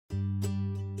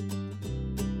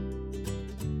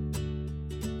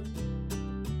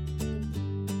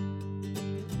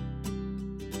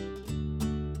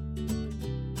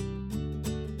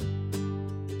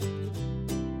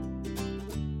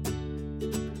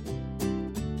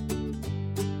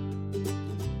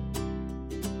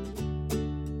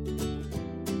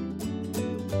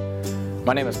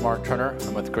My name is Mark Turner.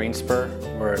 I'm with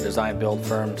Greenspur. We're a design-build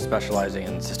firm specializing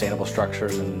in sustainable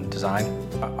structures and design.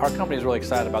 Our company is really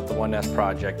excited about the One Nest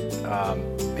project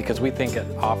because we think it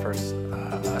offers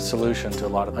a solution to a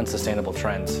lot of unsustainable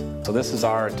trends. So this is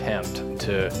our attempt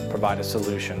to provide a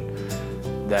solution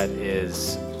that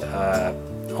is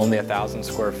only 1,000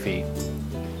 square feet.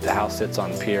 The house sits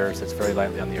on piers, it's very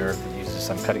lightly on the earth, it uses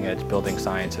some cutting-edge building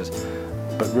sciences,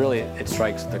 but really it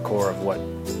strikes the core of what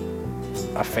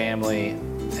a family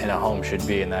and a home should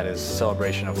be, and that is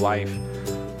celebration of life,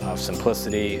 of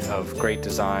simplicity, of great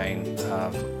design,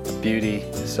 of beauty.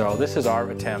 So this is our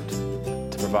attempt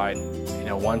to provide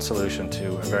one solution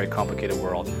to a very complicated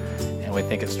world, and we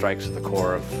think it strikes at the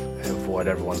core of what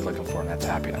everyone's looking for, and that's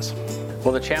happiness.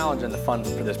 Well, the challenge and the fun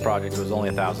for this project was only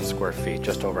 1,000 square feet,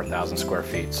 just over 1,000 square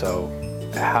feet. So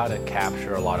how to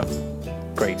capture a lot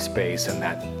of great space in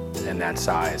that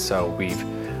size. So we've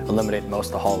eliminated most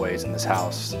of the hallways in this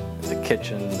house. The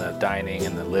kitchen, the dining,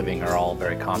 and the living are all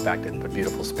very compacted but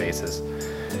beautiful spaces.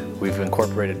 We've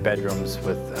incorporated bedrooms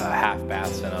with half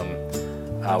baths in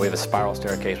them. We have a spiral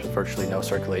staircase with virtually no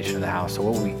circulation in the house. So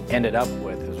what we ended up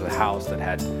with was a house that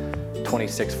had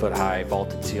 26-foot high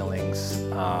vaulted ceilings,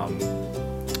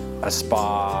 a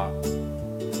spa,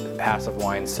 passive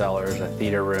wine cellars, a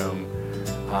theater room.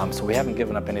 So we haven't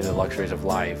given up any of the luxuries of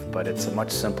life, but it's a much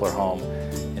simpler home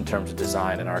in terms of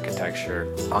design and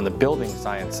architecture. On the building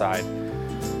science side,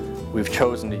 we've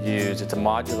chosen to use, it's a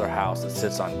modular house that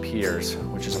sits on piers,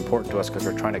 which is important to us because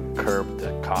we're trying to curb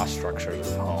the cost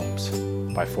structures of homes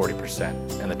by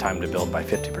 40% and the time to build by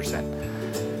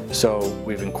 50%. So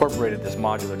we've incorporated this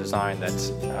modular design that's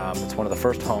it's one of the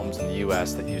first homes in the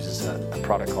US that uses a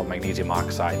product called magnesium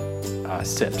oxide,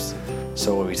 SIPs.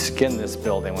 So when we skin this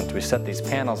building, once we set these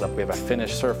panels up, we have a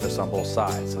finished surface on both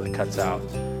sides. So it cuts out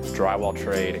drywall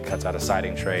trade, it cuts out a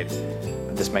siding trade.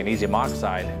 But this magnesium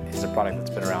oxide is a product that's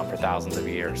been around for thousands of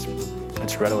years.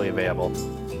 It's readily available.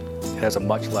 It has a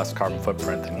much less carbon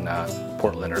footprint than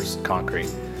Portland or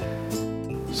concrete.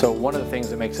 So one of the things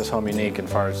that makes this home unique as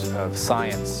far as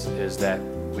science is that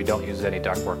we don't use any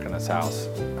ductwork in this house.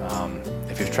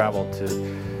 If you've traveled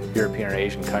to European or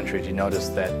Asian countries, you notice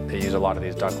that they use a lot of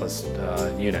these ductless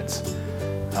units,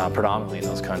 predominantly in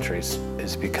those countries,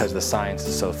 is because the science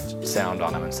is so sound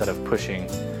on them. Instead of pushing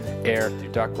air through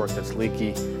ductwork that's leaky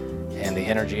and the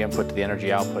energy input to the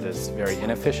energy output is very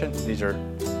inefficient, these are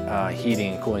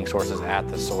heating and cooling sources at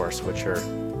the source, which are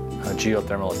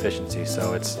geothermal efficiency.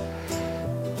 So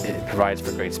it provides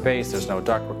for great space. There's no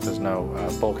ductwork, there's no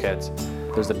bulkheads.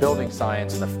 There's the building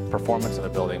science and the performance of the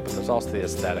building, but there's also the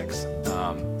aesthetics.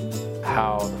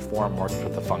 How the form works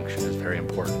with the function is very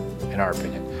important, in our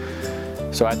opinion.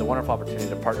 So I had the wonderful opportunity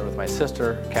to partner with my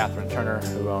sister, Catherine Turner,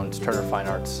 who owns Turner Fine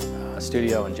Arts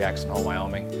Studio in Jackson Hole,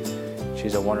 Wyoming.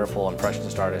 She's a wonderful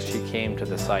impressionist artist. She came to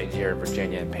the site here in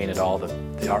Virginia and painted all the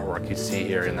artwork you see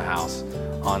here in the house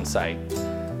on site.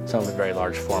 Some of it very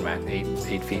large format,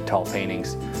 8 feet tall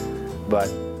paintings. But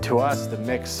to us, the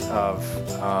mix of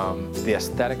the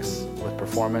aesthetics with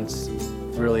performance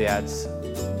really adds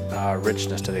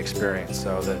richness to the experience.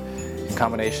 So in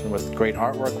combination with great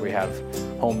artwork, we have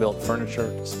home-built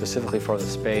furniture specifically for the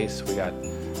space. We got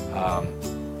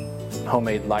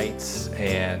homemade lights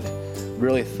and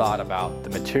really thought about the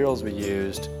materials we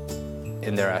used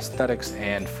in their aesthetics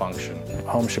and function.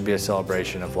 Home should be a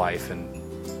celebration of life, and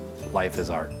life is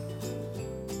art.